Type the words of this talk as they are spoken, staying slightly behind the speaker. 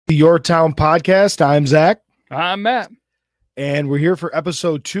The Your Town podcast. I'm Zach. I'm Matt. And we're here for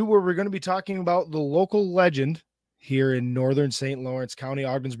episode 2, where we're going to be talking about the local legend here in northern St. Lawrence County,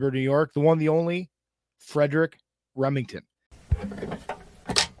 Ogdensburg, New York, the one, the only, Frederic Remington.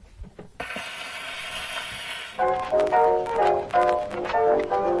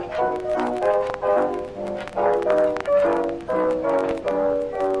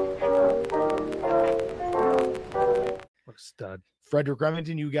 What a stud. Frederic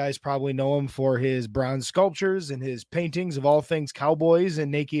Remington, you guys probably know him for his bronze sculptures and his paintings of all things cowboys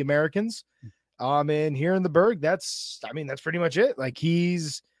and Native Americans. And here in the Berg, that's pretty much it. Like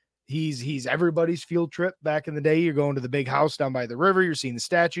he's everybody's field trip back in the day. You're going to the big house down by the river. You're seeing the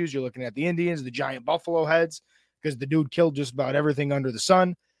statues. You're looking at the Indians, the giant buffalo heads, because the dude killed just about everything under the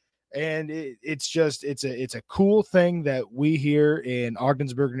sun. And it's a cool thing that we here in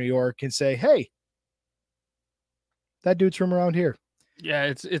Ogdensburg, New York can say, hey, that dude's from around here. Yeah,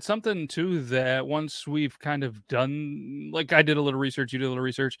 it's something too that once we've kind of done, like I did a little research, you did a little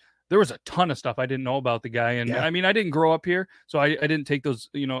research. There was a ton of stuff I didn't know about the guy. And I mean, I didn't grow up here, so I didn't take those,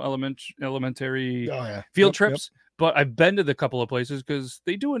 elementary field trips, but I've been to the couple of places because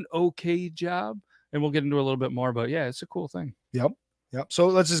they do an okay job, and we'll get into a little bit more, but yeah, it's a cool thing. Yep. So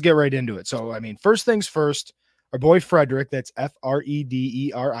let's just get right into it. So, I mean, first things first, our boy Frederic, that's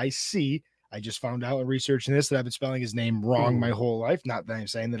Frederic. I just found out in researching this that I've been spelling his name wrong my whole life. Not that I'm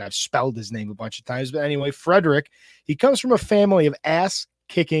saying that I've spelled his name a bunch of times, but anyway, Frederic, he comes from a family of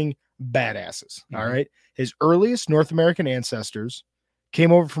ass-kicking badasses. All right. His earliest North American ancestors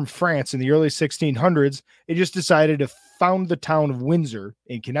came over from France in the early 1600s. They just decided to found the town of Windsor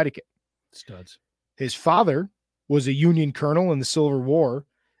in Connecticut. Studs. His father was a Union colonel in the Civil War,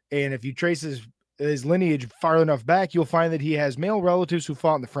 and if you trace his lineage far enough back, you'll find that he has male relatives who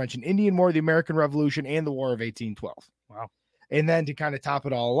fought in the French and Indian War, the American Revolution, and the War of 1812. Wow. And then to kind of top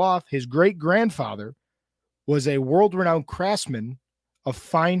it all off, his great-grandfather was a world-renowned craftsman of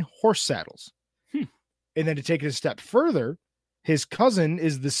fine horse saddles. And then to take it a step further, his cousin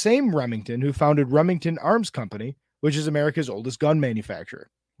is the same Remington who founded Remington Arms Company, which is America's oldest gun manufacturer.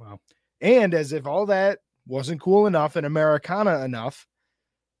 Wow. And as if all that wasn't cool enough and Americana enough,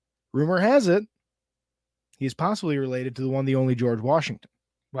 rumor has it, he's possibly related to the one, the only George Washington.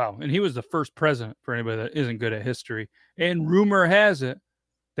 Wow. And he was the first president, for anybody that isn't good at history. And rumor has it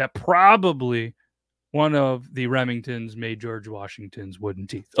that probably one of the Remingtons made George Washington's wooden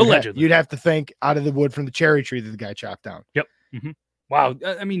teeth. Allegedly. You'd have to think out of the wood from the cherry tree that the guy chopped down. Yep. Mm-hmm. Wow.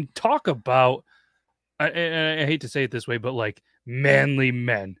 I mean, talk about, I hate to say it this way, but like manly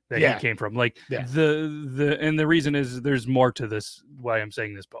men that he came from. Like and the reason is there's more to this, why I'm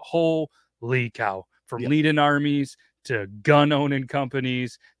saying this, but holy cow. From leading armies to gun owning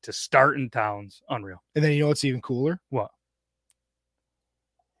companies to starting towns. Unreal. And then you know what's even cooler? What?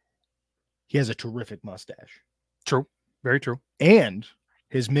 He has a terrific mustache. True. Very true. And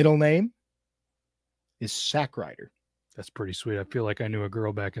his middle name is Sack Rider. That's pretty sweet. I feel like I knew a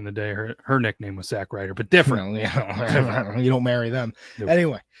girl back in the day. Her nickname was Sack Rider, but different. You don't marry them. Nope.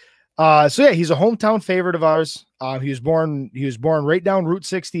 Anyway. He's a hometown favorite of ours. He was born right down Route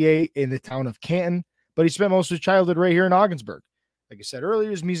 68 in the town of Canton, but he spent most of his childhood right here in Ogdensburg. Like I said earlier,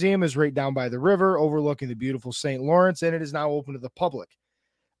 his museum is right down by the river, overlooking the beautiful St. Lawrence, and it is now open to the public.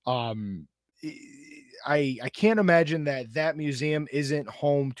 I can't imagine that museum isn't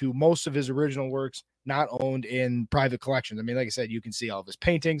home to most of his original works, not owned in private collections. I mean, like I said, you can see all of his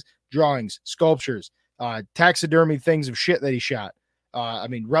paintings, drawings, sculptures, taxidermy things of shit that he shot.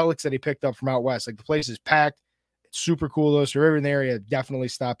 Relics that he picked up from out west. Like the place is packed. It's super cool though. So if you're in the area, definitely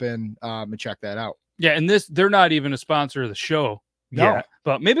stop in and check that out. Yeah, and they're not even a sponsor of the show yet,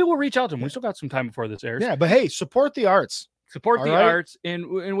 but maybe we'll reach out to them. We still got some time before this airs. Yeah, but hey, support the arts. Arts.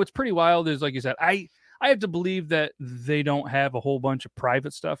 And what's pretty wild is, like you said, I have to believe that they don't have a whole bunch of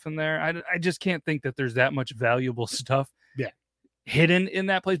private stuff in there. I just can't think that there's that much valuable stuff hidden in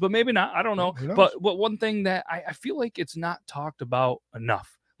that place, but maybe not. I don't know. But one thing that I feel like it's not talked about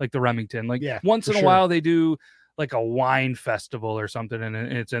enough, like the Remington, once in a while they do like a wine festival or something, and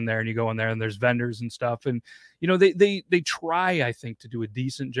it's in there, and you go in there and there's vendors and stuff. And, they try, I think, to do a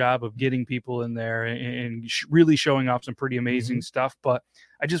decent job of getting people in there and really showing off some pretty amazing stuff. But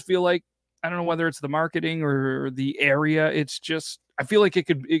I just feel like, I don't know whether it's the marketing or the area. It's just, I feel like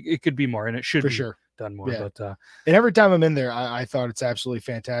it could be more, and it should be done more. Yeah. But and every time I'm in there, I thought it's absolutely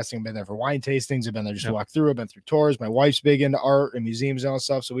fantastic. I've been there for wine tastings. I've been there just to walk through. I've been through tours. My wife's big into art and museums and all that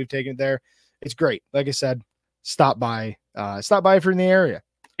stuff, so we've taken it there. It's great. Like I said, stop by if you're in the area.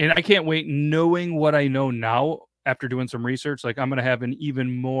 And I can't wait, knowing what I know now after doing some research. Like, I'm going to have an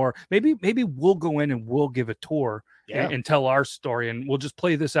even more, maybe we'll go in and we'll give a tour and tell our story. And we'll just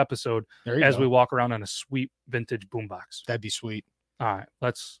play this episode as we walk around on a sweet vintage boombox. That'd be sweet. All right,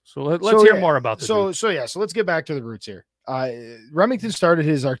 let's hear more about this. So let's get back to the roots here. Remington started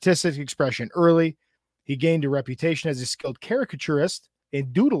his artistic expression early. He gained a reputation as a skilled caricaturist and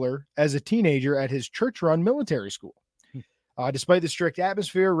doodler as a teenager at his church-run military school. Despite the strict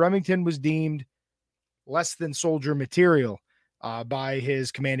atmosphere, Remington was deemed less than soldier material by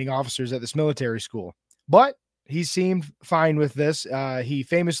his commanding officers at this military school. But he seemed fine with this. He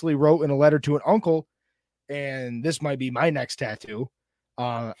famously wrote in a letter to an uncle, and this might be my next tattoo.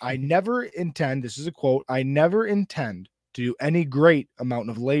 I never intend, this is a quote, I never intend to do any great amount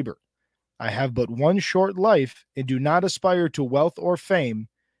of labor. I have but one short life and do not aspire to wealth or fame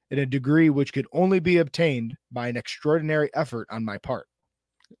in a degree which could only be obtained by an extraordinary effort on my part.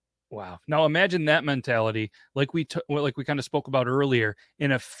 Wow. Now imagine that mentality, like we kind of spoke about earlier,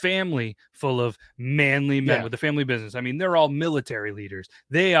 in a family full of manly men with the family business. I mean, they're all military leaders.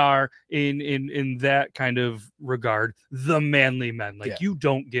 They are in that kind of regard, the manly men. Like you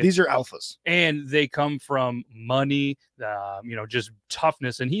don't get, these are alphas, and they come from money, just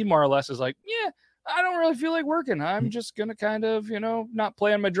toughness. And he more or less is like, I don't really feel like working. I'm just gonna kind of, not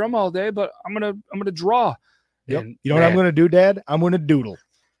play on my drum all day, but I'm gonna draw. Yep. And you know what I'm gonna do, Dad? I'm gonna doodle.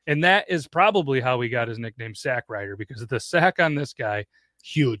 And that is probably how he got his nickname Sack Rider, because the sack on this guy,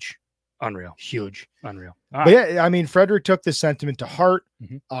 huge, unreal, huge, unreal. But yeah, I mean, Frederic took this sentiment to heart.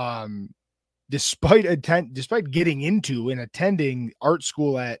 Despite getting into and attending art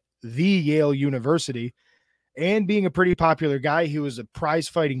school at the Yale University and being a pretty popular guy, he was a prize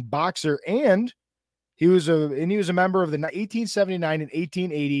fighting boxer, and he was a member of the 1879 and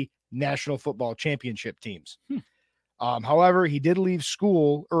 1880 National Football Championship teams. However, he did leave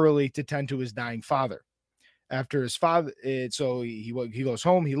school early to tend to his dying father. After his father, so he goes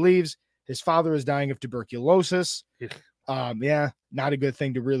home, he leaves. His father is dying of tuberculosis. Not a good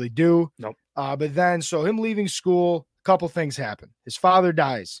thing to really do. Nope. But then, so him leaving school, a couple things happen. His father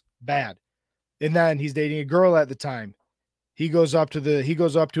dies, bad, and then he's dating a girl at the time. He goes up to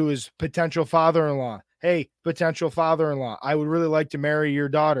his potential father-in-law. Hey, potential father-in-law, I would really like to marry your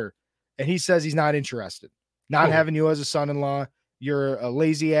daughter, and he says he's not interested. Not having you as a son-in-law. You're a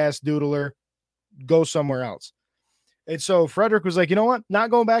lazy ass doodler. Go somewhere else. And so Frederic was like, you know what? Not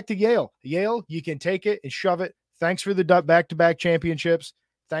going back to Yale. Yale, you can take it and shove it. Thanks for the back-to-back championships.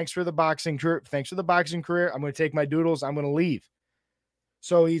 Thanks for the boxing career. I'm going to take my doodles. I'm going to leave.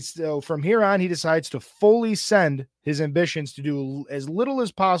 So from here on, he decides to fully send his ambitions to do as little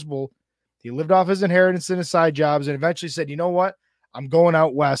as possible. He lived off his inheritance and his side jobs, and eventually said, you know what? I'm going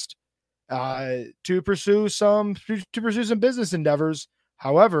out west. To pursue some business endeavors.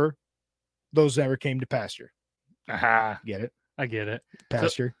 However, those never came to pasture. Get it? I get it.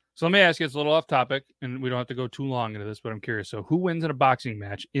 Pasture. So let me ask you, it's a little off topic, and we don't have to go too long into this, but I'm curious. So who wins in a boxing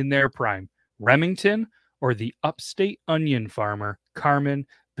match in their prime, Remington or the upstate onion farmer, Carmen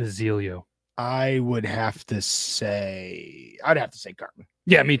Basilio? I'd have to say Carmen.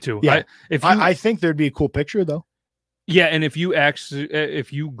 Yeah, me too. Yeah. I think there'd be a cool picture though. Yeah, and if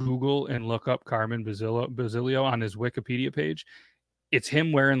you Google and look up Carmen Basilio on his Wikipedia page, it's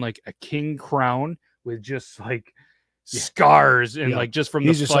him wearing like a king crown with just like scars and like just from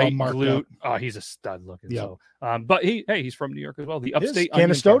the fight glute. Oh, he's a stud looking. So, but he's from New York as well. The upstate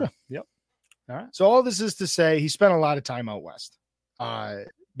Canastota. Yep. All right. So all this is to say, he spent a lot of time out west,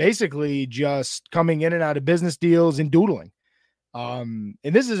 basically just coming in and out of business deals and doodling. And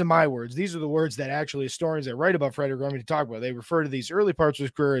this isn't my words. These are the words that actually historians that write about Frederic Remington talk about. They refer to these early parts of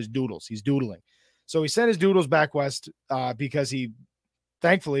his career as doodles. He's doodling. So he sent his doodles back west because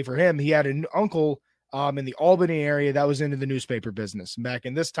thankfully for him, he had an uncle in the Albany area that was into the newspaper business. And back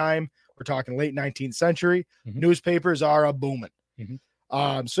in this time, we're talking late 19th century, newspapers are a booming.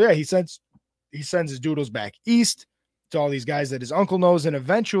 So yeah, he sends his doodles back east to all these guys that his uncle knows, and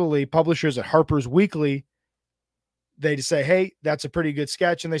eventually publishers at Harper's Weekly, they just say, hey, that's a pretty good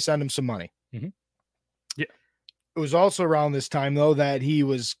sketch, and they send him some money. Yeah. It was also around this time, though, that he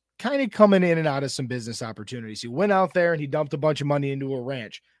was kind of coming in and out of some business opportunities. He went out there and he dumped a bunch of money into a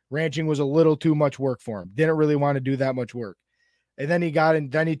ranch. Ranching was a little too much work for him. Didn't really want to do that much work. And then he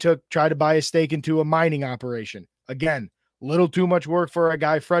tried to buy a stake into a mining operation. Again, little too much work for a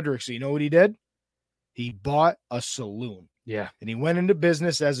guy, Frederic. So you know what he did? He bought a saloon. Yeah. And he went into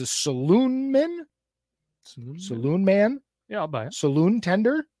business as a saloon man. Yeah, I'll buy it. Saloon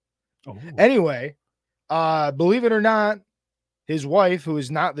tender. Oh. Anyway, believe it or not, his wife, who is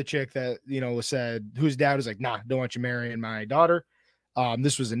not the chick that, said, whose dad was like, nah, don't want you marrying my daughter.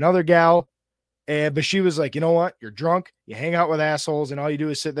 This was another gal. But she was like, you know what? You're drunk. You hang out with assholes, and all you do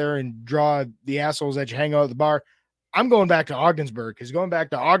is sit there and draw the assholes that you hang out at the bar. I'm going back to Ogdensburg, because going back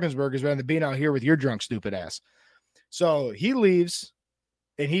to Ogdensburg is rather than being out here with your drunk, stupid ass. So he leaves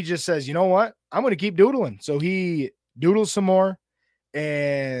and he just says, you know what? I'm going to keep doodling. So he doodles some more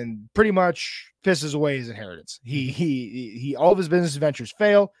and pretty much pisses away his inheritance. He all of his business ventures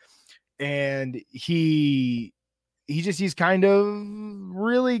fail, and he's kind of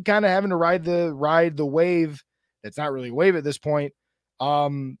having to ride the wave. That's not really a wave at this point,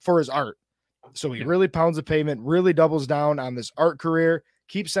 for his art. So he really pounds the pavement, really doubles down on this art career,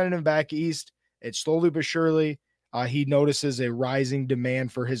 keeps sending him back east. And slowly but surely, he notices a rising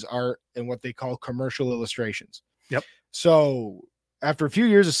demand for his art and what they call commercial illustrations. Yep. So after a few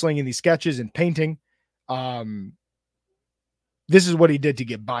years of slinging these sketches and painting, this is what he did to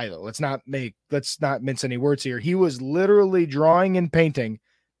get by, though. Let's not mince any words here. He was literally drawing and painting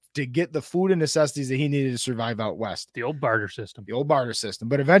to get the food and necessities that he needed to survive out west. The old barter system.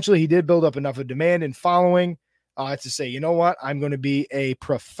 But eventually he did build up enough of demand and following to say, you know what? I'm going to be a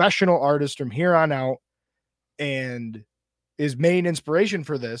professional artist from here on out. And his main inspiration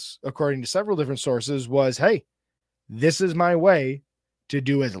for this, according to several different sources, was, hey, this is my way to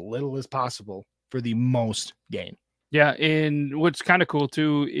do as little as possible for the most gain. Yeah, and what's kind of cool,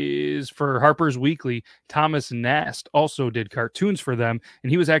 too, is for Harper's Weekly, Thomas Nast also did cartoons for them,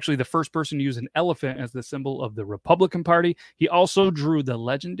 and he was actually the first person to use an elephant as the symbol of the Republican Party. He also drew the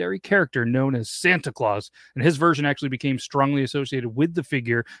legendary character known as Santa Claus, and his version actually became strongly associated with the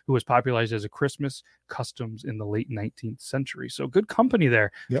figure, who was popularized as a Christmas customs in the late 19th century. So good company there.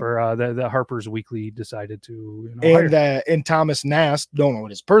 Yep. For the Harper's Weekly decided to and Thomas Nast, don't know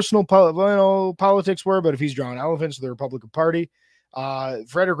what his personal politics were, but if he's drawing elephants to the Republican Party,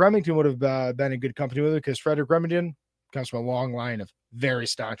 Frederic Remington would have been in good company with it, because Frederic Remington comes from a long line of very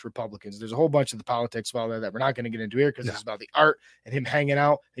staunch Republicans. There's a whole bunch of the politics about that we're not going to get into here, because it's about the art and him hanging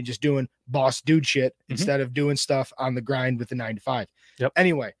out and just doing boss dude shit instead of doing stuff on the grind with the 9 to 5. Yep.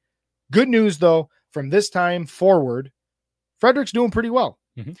 Anyway, good news though, from this time forward, Frederic's doing pretty well.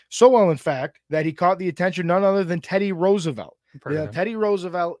 So well, in fact, that he caught the attention none other than Teddy Roosevelt. Teddy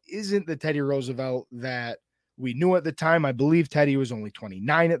Roosevelt isn't the Teddy Roosevelt that we knew at the time. I believe Teddy was only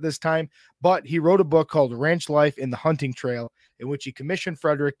 29 at this time, but he wrote a book called Ranch Life in the Hunting Trail, in which he commissioned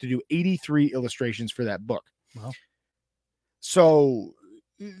Frederic to do 83 illustrations for that book. Wow. So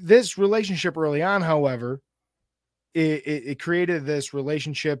this relationship early on, however, it created this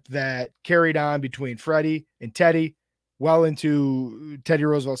relationship that carried on between Freddie and Teddy well into Teddy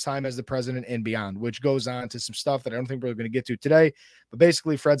Roosevelt's time as the president and beyond, which goes on to some stuff that I don't think we're going to get to today. But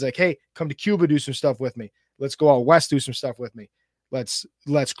basically, Fred's like, hey, come to Cuba, do some stuff with me. Let's go out west, do some stuff with me. Let's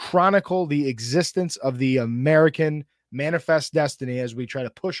chronicle the existence of the American manifest destiny as we try to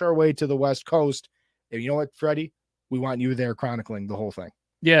push our way to the West Coast. And you know what, Freddie? We want you there chronicling the whole thing.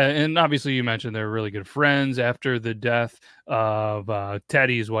 Yeah, and obviously you mentioned they're really good friends. After the death of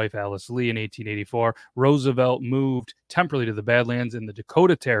Teddy's wife, Alice Lee, in 1884, Roosevelt moved temporarily to the Badlands in the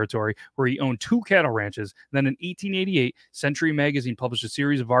Dakota Territory, where he owned 2 cattle ranches. Then in 1888, Century Magazine published a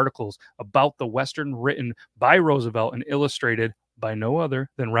series of articles about the Western written by Roosevelt and illustrated by no other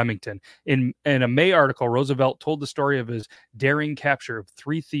than Remington. In a May article, Roosevelt told the story of his daring capture of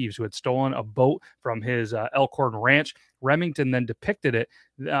 3 thieves who had stolen a boat from his Elkhorn ranch. Remington then depicted it,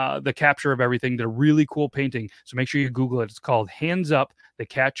 the capture of everything, did a really cool painting. So make sure you Google it. It's called Hands Up, the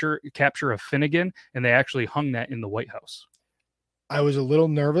Capture of Finnegan, and they actually hung that in the White House. I was a little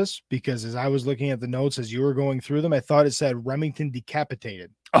nervous because as I was looking at the notes as you were going through them, I thought it said Remington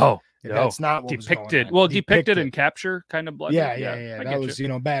decapitated. Oh, no. That's not what depicted. Was going on. Depicted and capture kind of blood. Yeah. That was,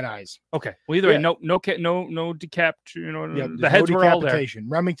 bad eyes. Okay. Well, either way, no decap. The heads were all there.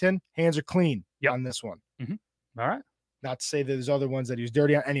 Remington, hands are clean on this one. All right. Not to say that there's other ones that he was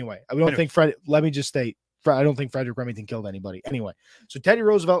dirty on. Anyway, I don't think Fred. Let me just state, I don't think Frederic Remington killed anybody. Anyway, so Teddy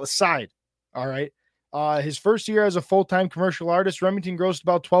Roosevelt aside, all right. His first year as a full-time commercial artist, Remington grossed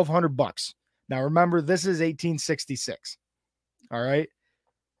about $1,200. Now, remember, this is 1866. All right.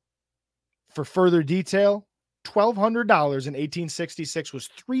 For further detail, $1,200 in 1866 was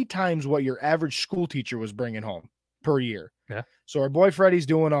 3 times what your average school teacher was bringing home per year. Yeah. So our boy Freddie's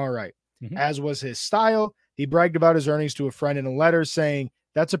doing all right, as was his style. He bragged about his earnings to a friend in a letter saying,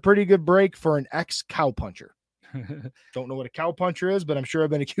 that's a pretty good break for an ex-cowpuncher. Don't know what a cowpuncher is, but I'm sure I've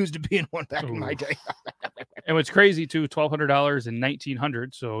been accused of being one back in my day. And what's crazy too, $1,200 in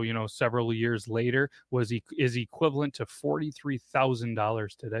 1900, so several years later, is equivalent to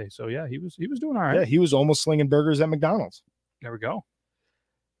 $43,000 today. So yeah, he was doing all right. Yeah, he was almost slinging burgers at McDonald's. There we go.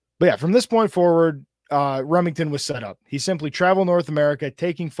 But yeah, from this point forward, Remington was set up. He simply traveled North America,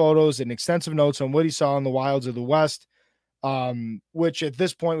 taking photos and extensive notes on what he saw in the wilds of the West, which at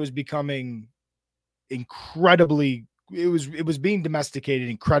this point was becoming incredibly, it was being domesticated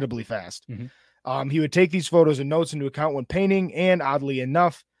incredibly fast. He would take these photos and notes into account when painting, and oddly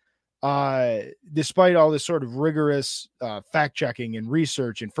enough, despite all this sort of rigorous fact checking and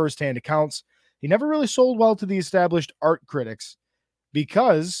research and firsthand accounts, he never really sold well to the established art critics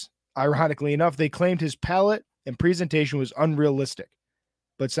because, ironically enough, they claimed his palette and presentation was unrealistic.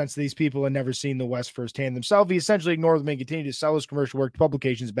 But since these people had never seen the West firsthand themselves, he essentially ignored them and continued to sell his commercial work to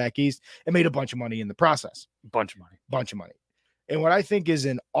publications back east and made a bunch of money in the process. Bunch of money. And what I think is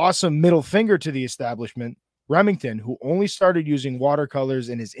an awesome middle finger to the establishment, Remington, who only started using watercolors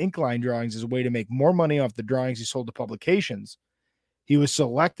in his ink line drawings as a way to make more money off the drawings he sold to publications, he was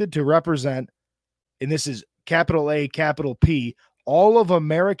selected to represent, and this is capital A, capital P, all of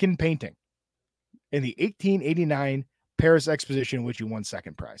American painting in the 1889 Paris exposition, which he won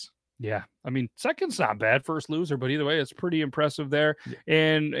second prize. Yeah, I mean, second's not bad, first loser, but either way, it's pretty impressive there. Yeah.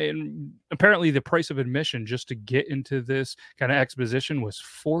 And apparently the price of admission just to get into this kind of exposition was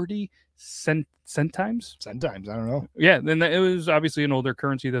 40 centimes. I don't know. Yeah, then it was obviously an older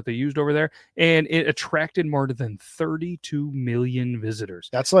currency that they used over there, and it attracted more than 32 million visitors.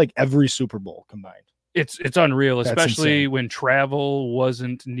 That's like every Super Bowl combined. It's unreal, especially when travel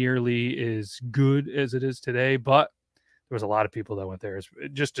wasn't nearly as good as it is today, but there was a lot of people that went there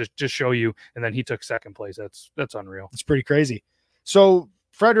just to show you. And then he took second place. That's unreal. It's pretty crazy. So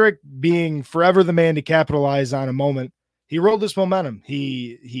Frederic, being forever the man to capitalize on a moment, he rolled this momentum.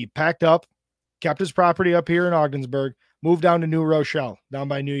 He packed up, kept his property up here in Ogdensburg, moved down to New Rochelle, down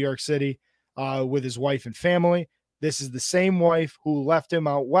by New York City, with his wife and family. This is the same wife who left him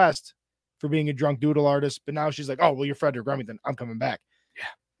out west for being a drunk doodle artist. But now she's like, oh, well, you're Frederic Remington. I'm coming back.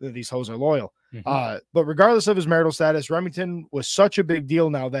 Yeah. These hoes are loyal. But regardless of his marital status, Remington was such a big deal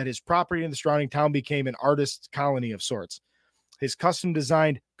now that his property in the surrounding town became an artist's colony of sorts. His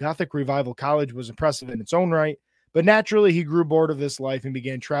custom-designed Gothic Revival College was impressive in its own right, but naturally he grew bored of this life and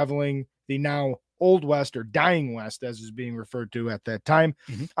began traveling the now Old West, or Dying West, as is being referred to at that time,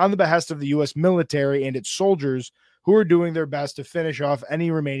 on the behest of the U.S. military and its soldiers, who were doing their best to finish off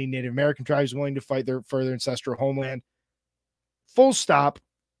any remaining Native American tribes willing to fight for their ancestral homeland. Full stop.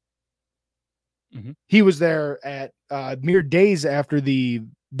 He was there at mere days after the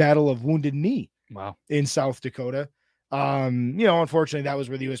Battle of Wounded Knee. Wow. In South Dakota. Unfortunately, that was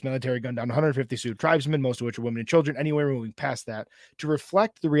where the U.S. military gunned down 150 Sioux tribesmen, most of which are women and children. Anyway, moving past that, to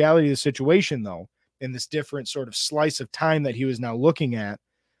reflect the reality of the situation, though, in this different sort of slice of time that he was now looking at,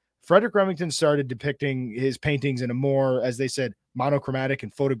 Frederic Remington started depicting his paintings in a more, as they said, monochromatic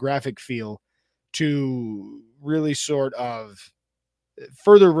and photographic feel to really sort of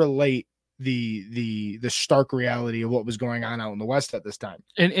further relate the stark reality of what was going on out in the West at this time.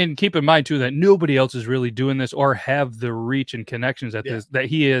 And keep in mind too that nobody else is really doing this or have the reach and connections at this that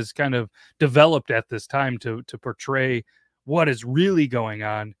he has kind of developed at this time to portray what is really going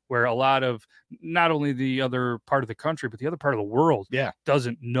on, where a lot of not only the other part of the country but the other part of the world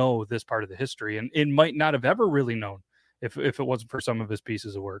doesn't know this part of the history, and it might not have ever really known if it wasn't for some of his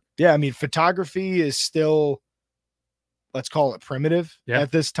pieces of work. I mean, photography is still, let's call it, primitive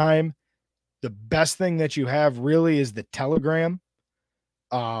at this time. The best thing that you have really is the telegram.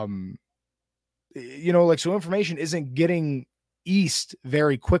 So information isn't getting east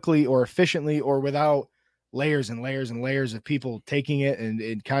very quickly or efficiently or without layers and layers and layers of people taking it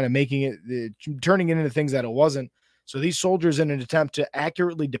and kind of making it, turning it into things that it wasn't. So these soldiers, in an attempt to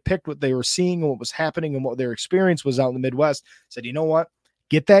accurately depict what they were seeing and what was happening and what their experience was out in the Midwest, said, you know what?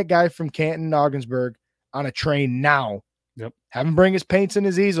 Get that guy from Canton, Ogdensburg on a train now. Have him bring his paints and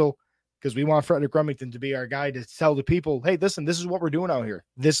his easel, because we want Frederic Remington to be our guy to tell the people, hey, listen, this is what we're doing out here.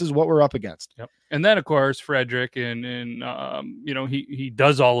 This is what we're up against. And then, of course, Frederic, he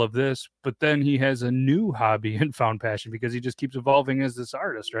does all of this, but then he has a new hobby and found passion because he just keeps evolving as this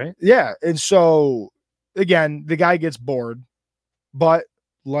artist, right? Yeah. And so, again, the guy gets bored, but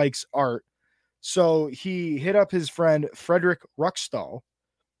likes art. So he hit up his friend Frederic Ruckstall,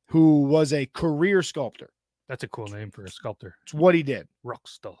 who was a career sculptor. That's a cool name for a sculptor. It's what he did.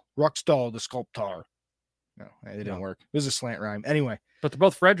 Ruckstall, the sculptor. No, it didn't work. It was a slant rhyme. Anyway. But they're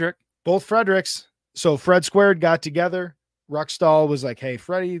both Frederic. Both Frederics. So Fred Squared got together. Ruckstall was like, hey,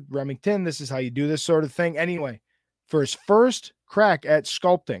 Freddie Remington, this is how you do this sort of thing. Anyway, for his first crack at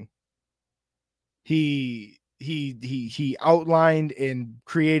sculpting, he outlined and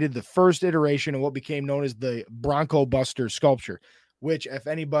created the first iteration of what became known as the Bronco Buster sculpture, which, if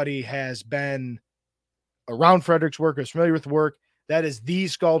anybody has been around Frederic's work or is familiar with the work, that is the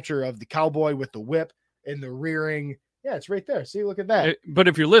sculpture of the cowboy with the whip and the rearing. Yeah, it's right there. See, look at that. But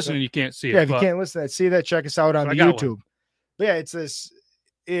if you're listening, you can't see it. Yeah, if you can't listen to that, see that, check us out on the YouTube. But yeah, it's this.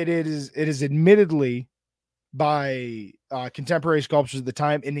 it is admittedly by contemporary sculptors at the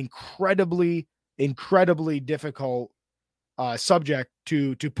time an incredibly difficult subject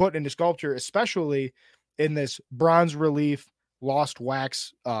to put into sculpture, especially in this bronze relief lost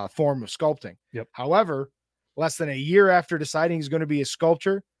wax form of sculpting. Yep. However, less than a year after deciding he's going to be a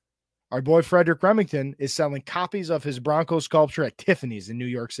sculptor, our boy Frederic Remington is selling copies of his Bronco sculpture at Tiffany's in New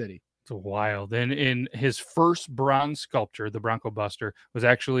York City. It's wild. And in his first bronze sculpture, the Bronco Buster, was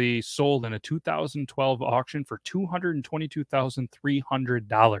actually sold in a 2012 auction for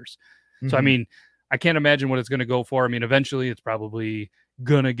 $222,300. So, I mean, I can't imagine what it's going to go for. I mean, eventually it's probably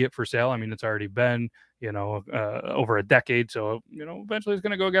going to get for sale. I mean, it's already been, over a decade. So, eventually it's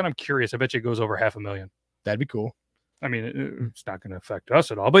going to go again. I'm curious. I bet you it goes over $500,000. That'd be cool. I mean, it's not going to affect us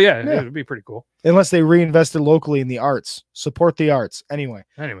at all, but yeah, it'd be pretty cool. Unless they reinvested locally in the arts. Support the arts. Anyways.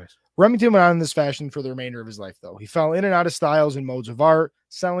 Remington went on in this fashion for the remainder of his life, though. He fell in and out of styles and modes of art,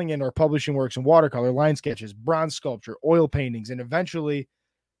 selling in or publishing works in watercolor, line sketches, bronze sculpture, oil paintings, and eventually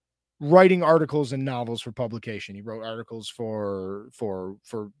writing articles and novels for publication. He wrote articles for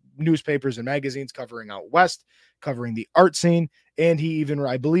newspapers and magazines covering out west, covering the art scene, and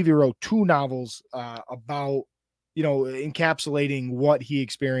I believe he wrote 2 novels about encapsulating what he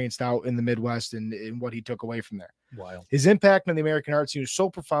experienced out in the Midwest and what he took away from there. Wild. His impact on the American art scene was so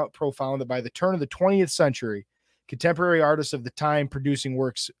profound that by the turn of the 20th century, contemporary artists of the time producing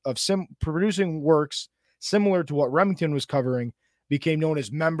works similar to what Remington was covering became known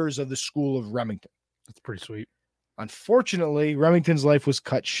as members of the School of Remington. That's pretty sweet. Unfortunately, Remington's life was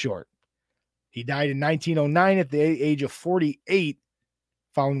cut short. He died in 1909 at the age of 48,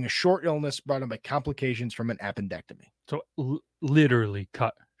 following a short illness brought on by complications from an appendectomy. So literally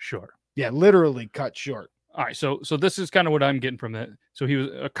cut short. Yeah, literally cut short. All right, so this is kind of what I'm getting from that. So he was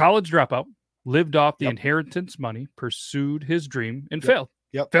a college dropout, lived off the inheritance money, pursued his dream, and failed.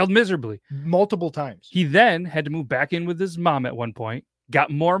 Failed miserably. Multiple times. He then had to move back in with his mom at one point, got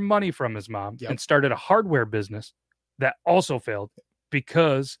more money from his mom, and started a hardware business that also failed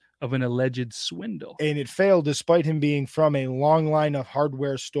because of an alleged swindle. And it failed despite him being from a long line of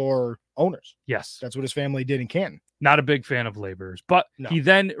hardware store owners. Yes. That's what his family did in Canton. Not a big fan of laborers, but he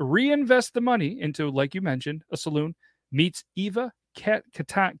then reinvests the money into, like you mentioned, a saloon, meets Eva Katten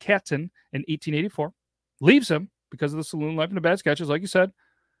in 1884, leaves him because of the saloon life and the bad sketches, like you said.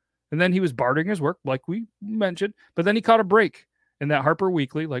 And then he was bartering his work, like we mentioned, but then he caught a break in that Harper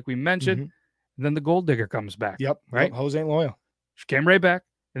Weekly, like we mentioned. And then the gold digger comes back. Right. Hose ain't loyal. She came right back.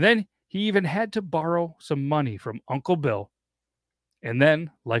 And then he even had to borrow some money from Uncle Bill. And then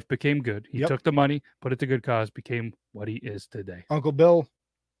life became good. He took the money, put it to good cause, became what he is today. Uncle Bill,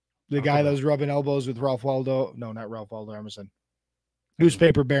 the guy that was rubbing elbows with Ralph Waldo. No, not Ralph Waldo Emerson.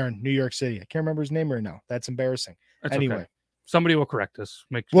 Newspaper baron, New York City. I can't remember his name right now. That's embarrassing. That's anyway. Okay. Somebody will correct us.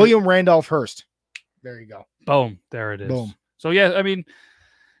 William Randolph Hearst. There you go. Boom. There it is. Boom. So, yeah, I mean,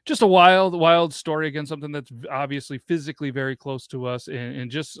 just a wild story. Again, something that's obviously physically very close to us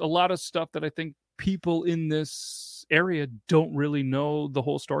and just a lot of stuff that I think people in this area don't really know the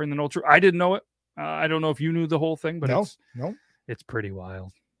whole story and the whole truth. I didn't know it. I don't know if you knew the whole thing, but it's pretty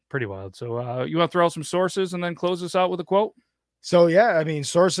wild. Pretty wild. So you want to throw out some sources and then close us out with a quote? So, yeah, I mean,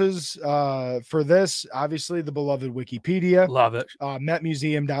 sources for this, obviously the beloved Wikipedia. Love it.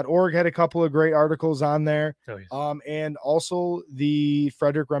 metmuseum.org had a couple of great articles on there. Oh, yeah. And also the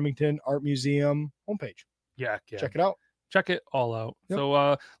Frederic Remington Art Museum homepage. Yeah. Check it out. Check it all out. Yep.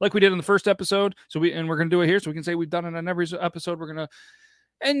 So like we did in the first episode, we're going to do it here. So we can say we've done it on every episode. We're going to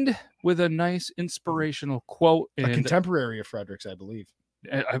end with a nice inspirational quote. A contemporary of Frederick's, I believe.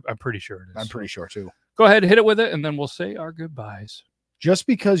 I'm pretty sure it is. I'm pretty sure too. Go ahead, hit it with it, and then we'll say our goodbyes. Just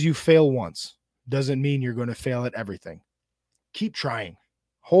because you fail once doesn't mean you're going to fail at everything. Keep trying.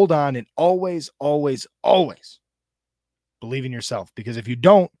 Hold on, and always, always, always believe in yourself. Because if you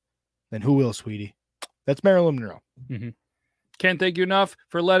don't, then who will, sweetie? That's Marilyn Monroe. Can't thank you enough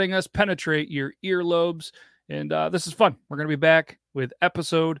for letting us penetrate your earlobes. And this is fun. We're going to be back with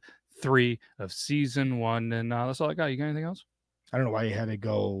episode 3 of season 1. And that's all I got. You got anything else? I don't know why you had to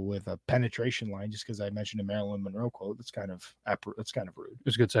go with a penetration line just because I mentioned a Marilyn Monroe quote. That's kind of rude.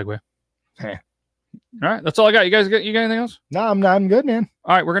 It's a good segue. All right, that's all I got. You got anything else? No, I'm good, man.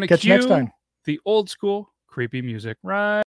 All right, we're gonna catch you next time. The old school creepy music. Right.